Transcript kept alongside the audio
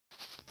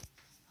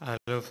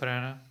Hello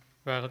friend,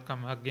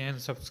 welcome again.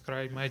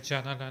 Subscribe my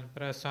channel and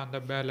press on the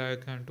bell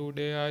icon.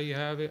 Today I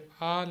have a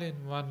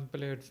all-in-one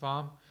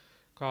platform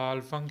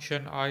called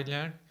Function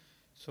Island.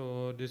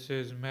 So this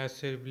is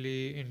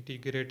massively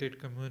integrated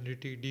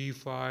community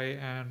DeFi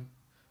and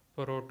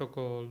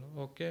protocol.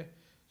 Okay,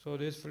 so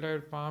this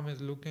platform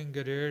is looking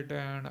great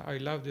and I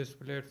love this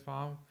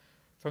platform.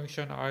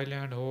 Function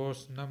Island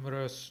hosts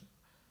numerous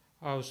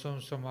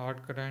awesome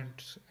smart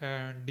currents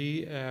and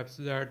dApps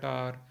that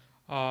are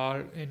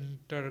all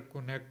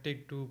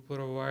interconnected to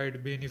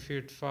provide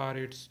benefits for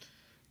its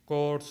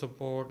core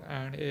support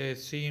and a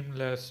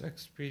seamless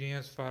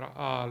experience for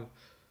all.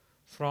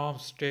 From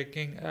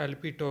staking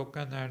LP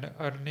token and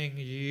earning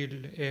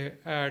yield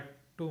at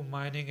to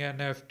mining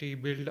NFT,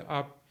 build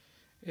up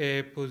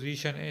a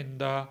position in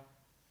the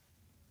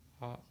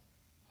uh,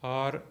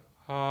 Har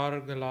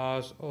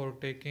Hourglass or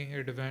taking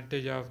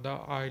advantage of the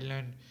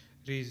island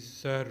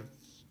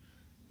reserves.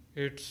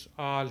 It's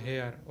all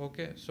here.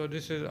 Okay, so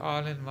this is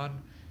all in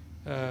one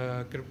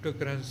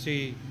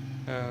cryptocurrency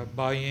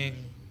buying,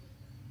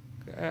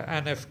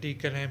 NFT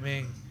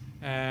claiming,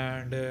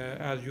 and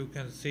as you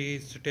can see,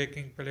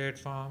 staking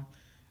platform.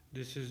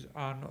 This is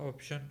on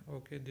option.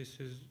 Okay, this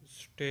is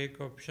stake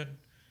option,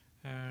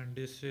 and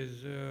this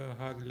is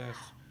Hourglass.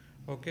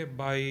 Okay,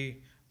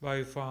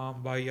 buy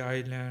farm, buy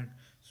island.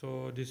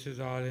 So this is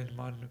all in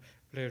one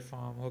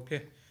platform.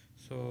 Okay,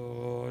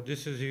 so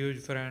this is huge,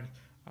 friends.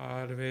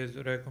 I always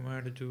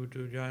recommend you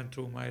to join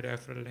through my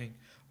referral link.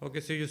 Okay,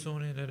 see you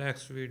soon in the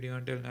next video.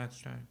 Until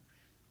next time.